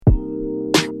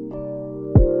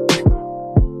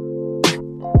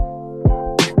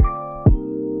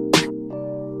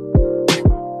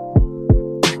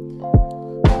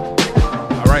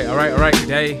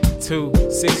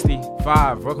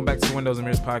265. Welcome back to the Windows and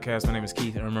Mirrors podcast. My name is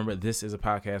Keith, and remember, this is a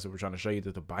podcast where we're trying to show you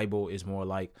that the Bible is more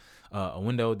like a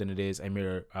window than it is a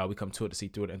mirror. We come to it to see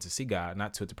through it and to see God,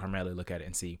 not to it to primarily look at it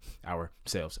and see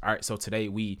ourselves. All right, so today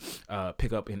we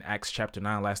pick up in Acts chapter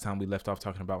 9. Last time we left off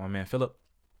talking about my man Philip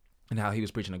and how he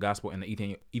was preaching the gospel, and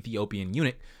the Ethiopian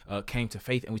eunuch came to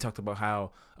faith. And we talked about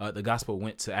how the gospel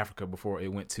went to Africa before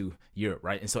it went to Europe,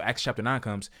 right? And so Acts chapter 9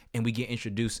 comes, and we get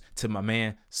introduced to my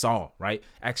man Saul, right?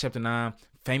 Acts chapter 9,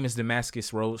 famous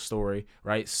Damascus Road story,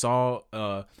 right? Saul,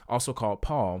 also called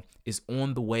Paul, is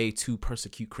on the way to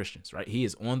persecute Christians, right? He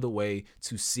is on the way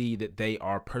to see that they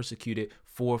are persecuted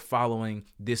for following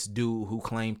this dude who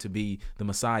claimed to be the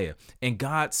Messiah. And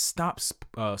God stops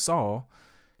Saul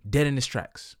dead in his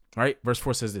tracks. Right? Verse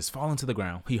 4 says this: falling to the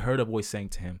ground, he heard a voice saying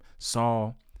to him,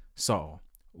 Saul, Saul,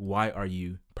 why are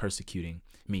you persecuting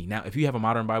me? Now, if you have a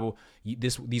modern Bible,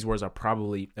 these words are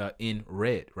probably in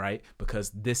red, right? Because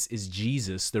this is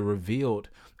Jesus, the revealed,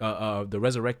 the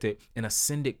resurrected and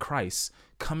ascended Christ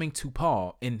coming to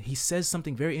Paul. And he says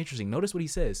something very interesting. Notice what he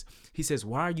says. He says,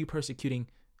 why are you persecuting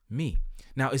me?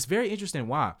 Now, it's very interesting.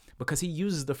 Why? Because he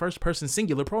uses the first person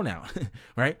singular pronoun,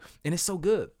 right? And it's so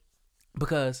good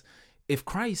because if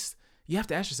Christ, you have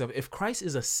to ask yourself, if Christ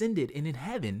is ascended and in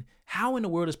heaven, how in the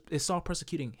world is Saul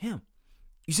persecuting him?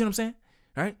 You see what I'm saying?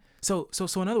 All right. So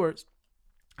in other words,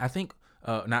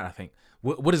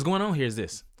 what is going on here is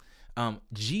this.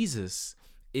 Jesus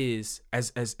is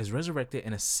as resurrected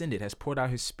and ascended, has poured out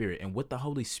his spirit. And what the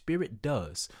Holy Spirit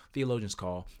does, theologians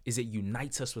call, is it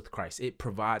unites us with Christ. It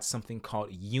provides something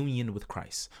called union with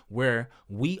Christ, where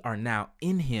we are now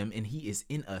in him and he is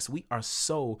in us. We are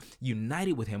so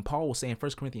united with him. Paul will say in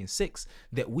 1 Corinthians 6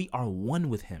 that we are one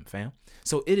with him, fam.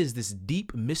 So it is this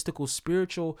deep, mystical,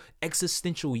 spiritual,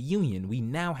 existential union we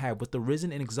now have with the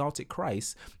risen and exalted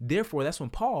Christ. Therefore, that's why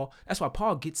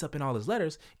Paul gets up in all his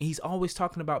letters and he's always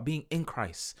talking about being in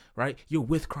Christ. Right? You're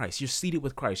with Christ. You're seated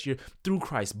with Christ. You're through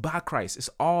Christ, by Christ. It's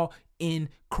all in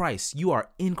Christ. You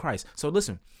are in Christ. So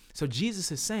listen. So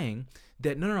Jesus is saying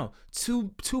that no.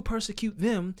 To persecute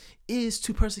them is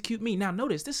to persecute me. Now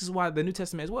notice, this is why the New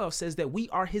Testament as well says that we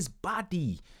are his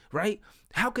body, right?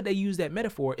 How could they use that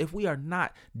metaphor if we are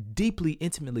not deeply,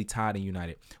 intimately tied and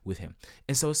united with him?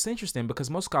 And so it's interesting because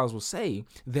most scholars will say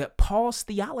that Paul's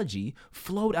theology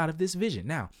flowed out of this vision.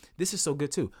 Now, this is so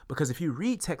good too, because if you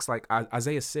read texts like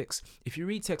Isaiah 6, if you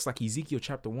read texts like Ezekiel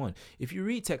chapter 1, if you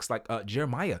read texts like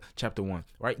Jeremiah chapter 1,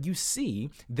 right, you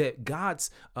see that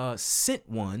God's sent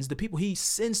ones, the people he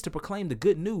sends to proclaim the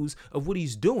good news of what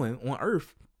he's doing on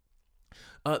earth,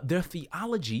 their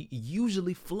theology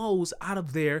usually flows out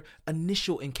of their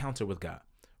initial encounter with God,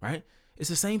 right? It's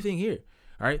the same thing here,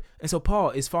 right? And so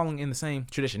Paul is following in the same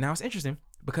tradition. Now, it's interesting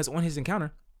because on his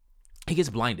encounter, he gets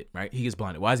blinded, right? He gets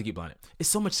blinded. Why does he get blinded? It's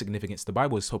so much significance. The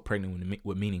Bible is so pregnant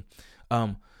with meaning.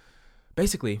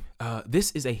 Basically,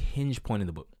 this is a hinge point in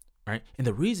the book. Right. And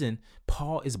the reason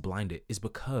Paul is blinded is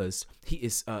because he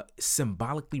is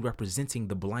symbolically representing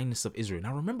the blindness of Israel.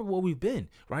 Now, remember where we've been,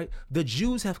 right? The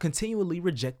Jews have continually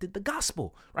rejected the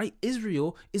gospel, right?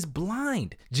 Israel is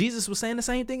blind. Jesus was saying the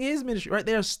same thing in his ministry, right?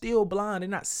 They are still blind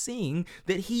and not seeing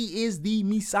that he is the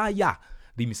Messiah,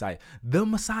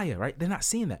 right? They're not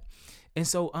seeing that. And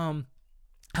so,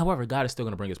 however, God is still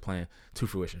going to bring his plan to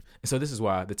fruition. And so this is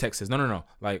why the text says, no.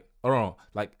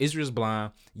 Like Israel's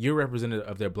blind, you're representative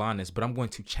of their blindness, but I'm going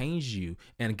to change you.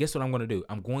 And guess what I'm going to do?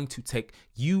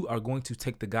 You are going to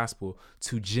take the gospel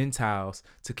to Gentiles,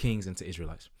 to kings, and to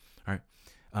Israelites. All right.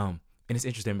 And it's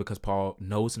interesting because Paul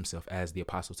knows himself as the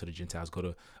apostle to the Gentiles. Go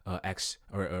to Acts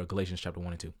or Galatians chapter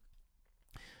 1 and 2.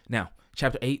 Now,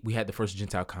 chapter 8, we had the first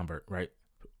Gentile convert, right?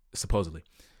 Supposedly.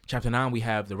 Chapter 9, we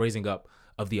have the raising up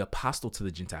of the apostle to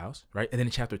the Gentiles, right? And then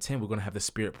in chapter 10, we're going to have the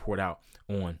Spirit poured out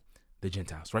on the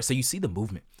Gentiles, right? So you see the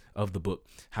movement of the book,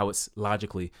 how it's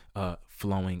logically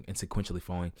flowing and sequentially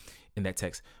flowing in that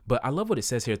text. But I love what it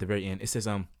says here at the very end. It says,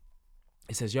 I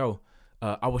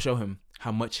will show him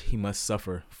how much he must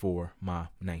suffer for my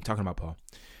name. Talking about Paul.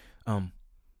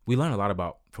 We learn a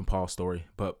lot from Paul's story,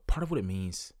 but part of what it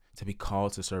means to be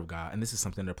called to serve God, and this is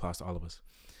something that applies to all of us,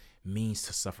 means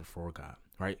to suffer for God,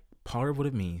 right? Part of what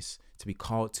it means to be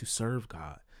called to serve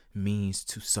God means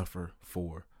to suffer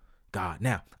for God.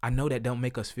 Now, I know that don't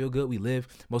make us feel good.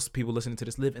 Most people listening to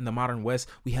this live in the modern West.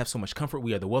 We have so much comfort.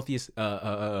 We are the wealthiest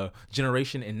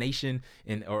generation and nation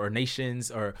or nations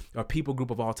or people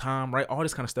group of all time, right? All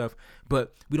this kind of stuff.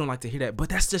 But we don't like to hear that. But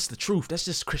that's just the truth. That's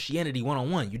just Christianity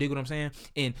 101. You dig what I'm saying?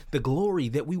 And the glory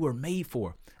that we were made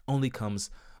for only comes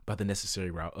by the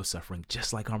necessary route of suffering,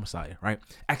 just like our Messiah, right?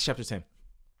 Acts chapter 10.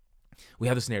 We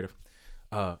have this narrative.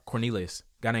 Cornelius,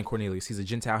 guy named Cornelius. He's a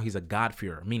Gentile. He's a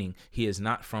God-fearer, meaning he is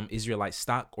not from Israelite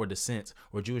stock or descent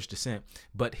or Jewish descent,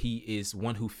 but he is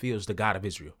one who fears the God of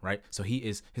Israel, right? So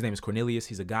his name is Cornelius.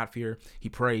 He's a God-fearer. He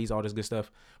prays, all this good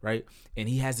stuff, right? And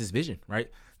he has this vision, right?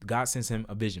 God sends him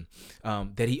a vision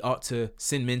that he ought to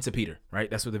send men to Peter, right?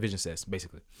 That's what the vision says,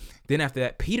 basically. Then after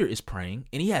that, Peter is praying,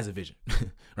 and he has a vision,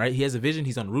 right? He has a vision.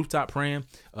 He's on the rooftop praying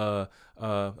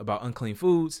about unclean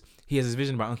foods. He has this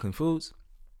vision about unclean foods,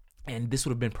 and this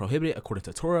would have been prohibited according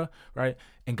to Torah, right?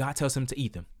 And God tells him to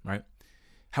eat them, right?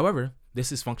 However,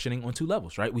 this is functioning on two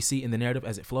levels, right? We see in the narrative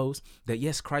as it flows that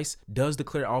yes, Christ does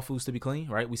declare all foods to be clean,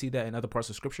 right? We see that in other parts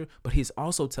of scripture, but he's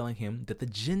also telling him that the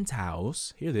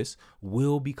Gentiles, hear this,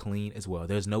 will be clean as well.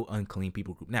 There's no unclean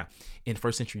people group. Now, in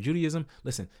first century Judaism,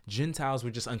 listen, Gentiles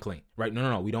were just unclean, right?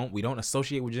 No. We don't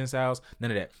associate with Gentiles.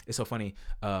 None of that. It's so funny.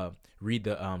 Read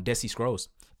the Dead Sea Scrolls,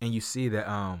 and you see that,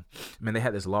 man, they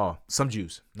had this law. Some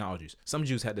Jews, not all Jews, some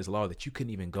Jews had this law that you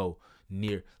couldn't even go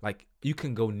near, like you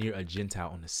can go near a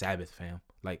Gentile on the Sabbath, fam,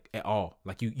 like at all.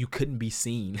 Like you couldn't be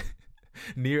seen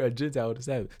near a Gentile on the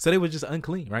Sabbath. So they were just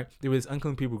unclean, right? There was this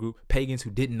unclean people group, pagans who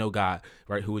didn't know God,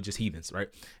 right? Who were just heathens, right?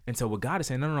 And so what God is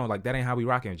saying, no, like that ain't how we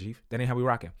rocking, Chief. That ain't how we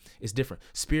rocking. It's different.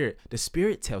 The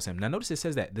Spirit tells him. Now notice it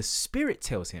says that the Spirit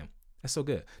tells him. That's so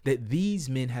good. That these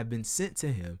men have been sent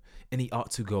to him, and he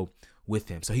ought to go with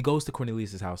them. So he goes to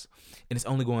Cornelius' house, and he's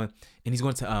going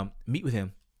to meet with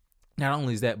him. Not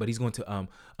only is that, but he's going to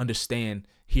understand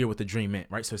here what the dream meant,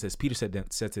 right? So it says, Peter said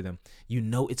to them, you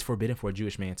know it's forbidden for a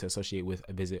Jewish man to associate with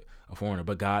a visit a foreigner,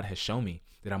 but God has shown me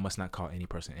that I must not call any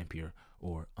person impure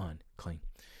or unclean.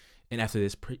 And after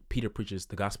this, Peter preaches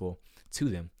the gospel to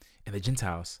them, and the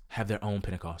Gentiles have their own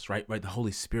Pentecost, right? The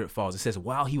Holy Spirit falls. It says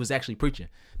while he was actually preaching,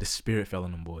 the Spirit fell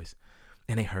on them boys,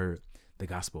 and they heard the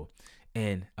gospel.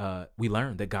 And we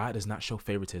learned that God does not show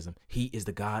favoritism. He is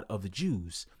the God of the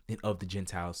Jews and of the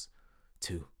Gentiles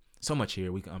too. So much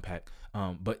here we can unpack.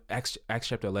 But Acts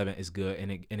chapter 11 is good,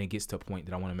 and it gets to a point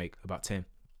that I want to make about 10.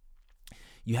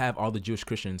 You have all the Jewish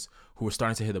Christians who are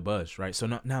starting to hear the buzz, right? So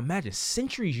now imagine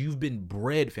centuries you've been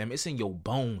bred, fam. It's in your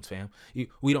bones, fam.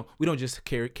 We don't just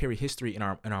carry history in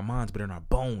our minds, but in our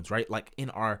bones, right? Like in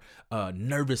our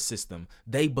nervous system.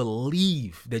 They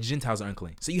believe that Gentiles are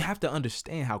unclean. So you have to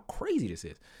understand how crazy this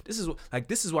is.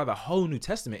 This is why the whole New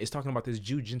Testament is talking about this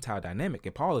Jew-Gentile dynamic,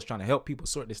 and Paul is trying to help people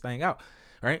sort this thing out,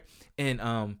 right?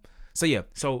 And so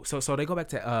they go back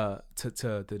to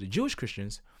the Jewish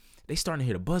Christians. They starting to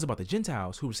hear the buzz about the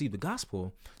Gentiles who received the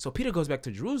gospel. So Peter goes back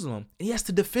to Jerusalem, and he has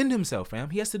to defend himself,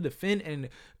 fam. He has to defend and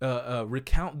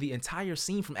recount the entire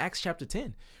scene from Acts chapter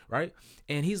 10, right?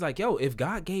 And he's like, yo, if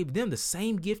God gave them the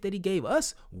same gift that he gave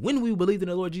us when we believed in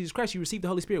the Lord Jesus Christ, you received the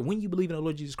Holy Spirit when you believe in the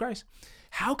Lord Jesus Christ,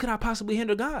 how could I possibly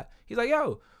hinder God? He's like,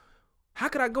 yo, how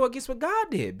could I go against what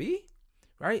God did, B?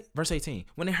 Right? Verse 18,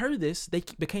 when they heard this, they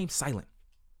became silent.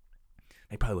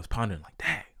 They probably was pondering like,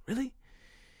 dang, really?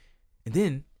 And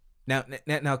then,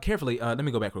 Now, carefully, let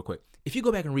me go back real quick. If you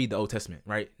go back and read the Old Testament,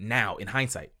 right, now in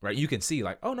hindsight, right, you can see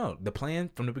like, oh no, the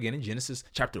plan from the beginning, Genesis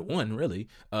chapter 1, really,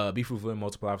 be fruitful and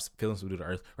multiply, fill and subdue the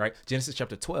earth, right? Genesis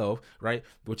chapter 12, right,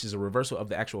 which is a reversal of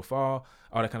the actual fall,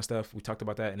 all that kind of stuff. We talked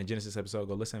about that in the Genesis episode.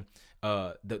 Go listen.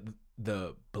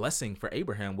 The blessing for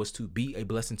Abraham was to be a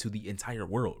blessing to the entire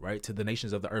world, right, to the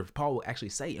nations of the earth. Paul will actually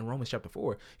say in Romans chapter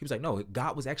 4, he was like, no,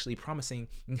 God was actually promising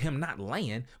him not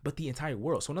land, but the entire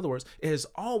world. So in other words, it has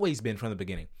always been from the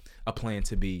beginning a plan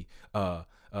to be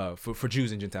for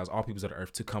Jews and Gentiles, all peoples of the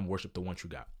earth, to come worship the one true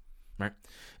God, right?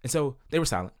 And so they were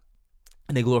silent,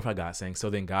 and they glorified God, saying, so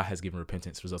then God has given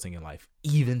repentance resulting in life,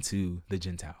 even to the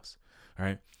Gentiles. All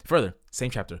right. Further,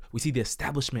 same chapter, we see the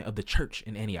establishment of the church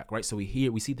in Antioch, right? So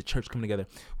we see the church coming together.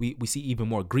 We see even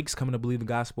more Greeks coming to believe the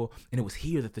gospel. And it was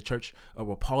here that the church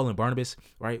where Paul and Barnabas,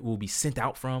 right, will be sent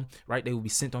out from, right? They will be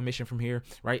sent on mission from here,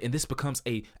 right? And this becomes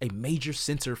a major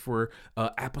center for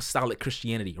apostolic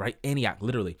Christianity, right? Antioch,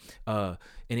 literally. And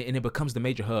it becomes the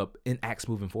major hub in Acts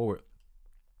moving forward.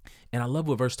 And I love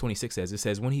what verse 26 says. It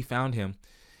says, when he found him,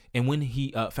 and when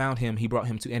he found him, he brought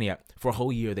him to Antioch. For a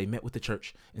whole year, they met with the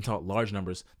church and taught large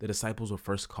numbers. The disciples were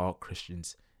first called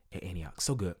Christians at Antioch.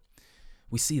 So good.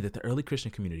 We see that the early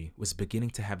Christian community was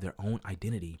beginning to have their own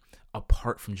identity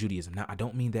apart from Judaism. Now, I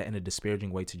don't mean that in a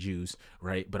disparaging way to Jews,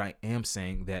 right? But I am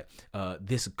saying that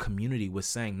this community was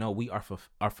saying, no, we are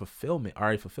a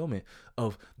fulfillment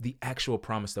of the actual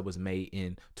promise that was made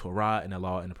in Torah and the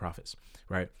law and the prophets,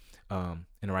 right? In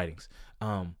the writings.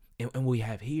 And what we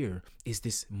have here is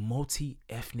this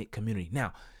multi-ethnic community.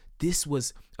 Now, this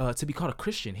was to be called a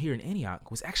Christian here in Antioch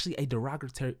was actually a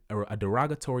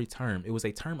derogatory term. It was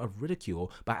a term of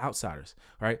ridicule by outsiders,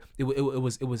 right? It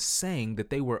was saying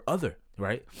that they were other,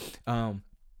 right?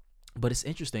 But it's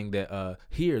interesting that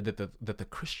here that the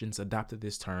Christians adopted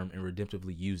this term and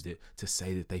redemptively used it to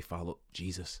say that they followed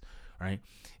Jesus, right?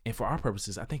 And for our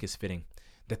purposes, I think it's fitting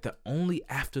that the only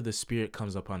after the Spirit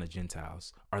comes upon the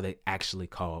Gentiles are they actually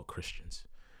called Christians.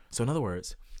 So in other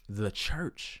words, the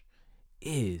church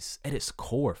is at its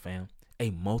core, fam, a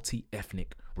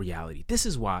multi-ethnic reality. This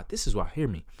is why, hear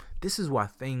me. This is why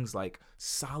things like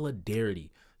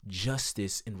solidarity,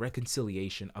 justice, and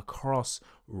reconciliation across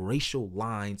racial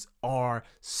lines are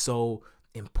so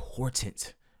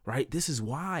important, right? This is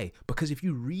why, because if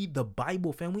you read the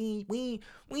Bible, fam, we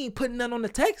ain't putting none on the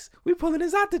text. We pulling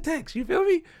this out the text. You feel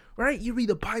me? Right? You read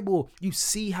the Bible, you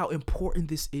see how important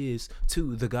this is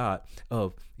to the God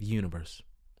of the universe,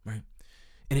 right?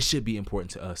 And it should be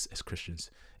important to us as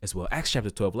Christians as well. Acts chapter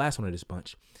 12, last one of this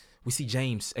bunch. We see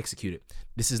James executed.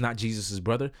 This is not Jesus's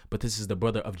brother, but this is the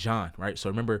brother of John, right? So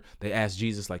remember, they asked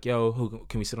Jesus, like, yo, who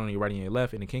can we sit on your right and your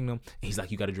left in the kingdom? And he's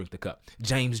like, you got to drink the cup.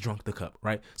 James drank the cup,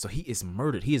 right? So he is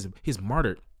murdered. He is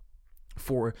martyred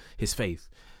for his faith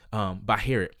by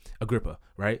Herod Agrippa,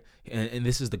 right? And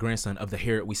this is the grandson of the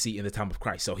Herod we see in the time of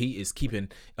Christ. So he is keeping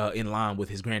in line with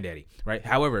his granddaddy, right?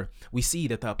 However, we see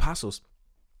that the apostles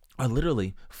are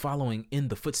literally following in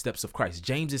the footsteps of Christ.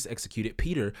 James is executed.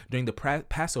 Peter, during the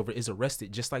Passover, is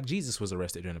arrested just like Jesus was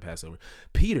arrested during the Passover.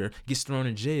 Peter gets thrown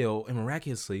in jail, and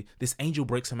miraculously, this angel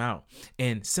breaks him out.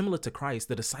 And similar to Christ,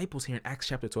 the disciples here in Acts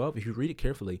chapter 12, if you read it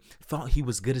carefully, thought he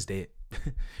was good as dead.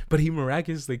 But he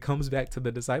miraculously comes back to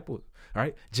the disciples, all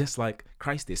right? Just like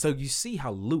Christ did. So you see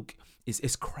how Luke is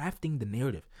crafting the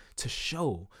narrative to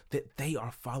show that they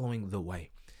are following the way.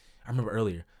 I remember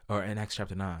earlier, or in Acts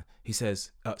chapter 9, he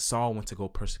says Saul went to go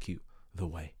persecute the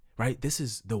way, right? This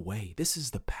is the way. This is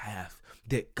the path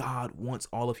that God wants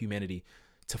all of humanity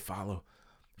to follow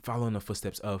in the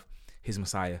footsteps of his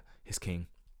Messiah, his King.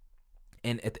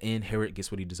 And at the end, Herod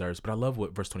gets what he deserves. But I love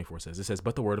what verse 24 says. It says,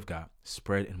 but the word of God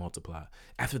spread and multiplied.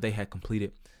 After they had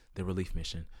completed their relief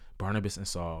mission, Barnabas and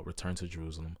Saul returned to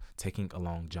Jerusalem, taking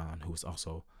along John, who was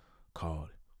also called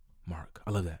Mark.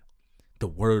 I love that. The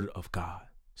word of God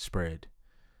spread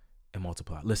and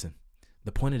multiplied. Listen,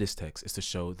 the point of this text is to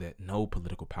show that no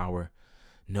political power,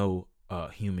 no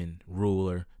human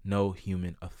ruler, no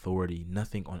human authority,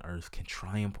 nothing on earth can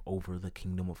triumph over the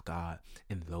kingdom of God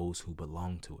and those who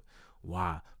belong to it.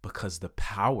 Why? Because the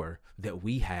power that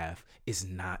we have is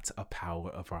not a power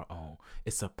of our own.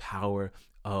 It's a power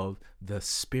of the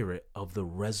Spirit of the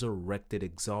resurrected,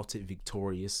 exalted,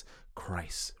 victorious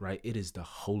Christ, right? It is the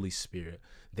Holy Spirit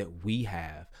that we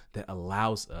have that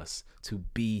allows us to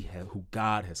be who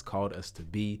God has called us to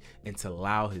be and to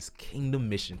allow his kingdom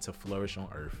mission to flourish on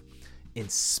earth in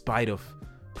spite of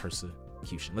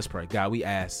persecution. Let's pray. God, we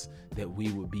ask that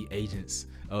we would be agents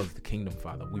of the kingdom,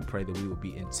 Father. We pray that we would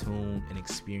be in tune and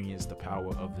experience the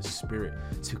power of the Spirit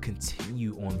to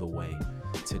continue on the way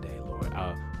today, Lord.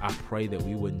 I pray that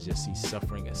we wouldn't just see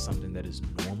suffering as something that is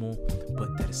normal,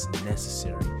 but that is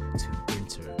necessary to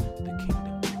enter the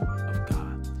kingdom of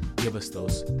God. Give us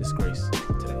this grace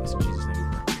today.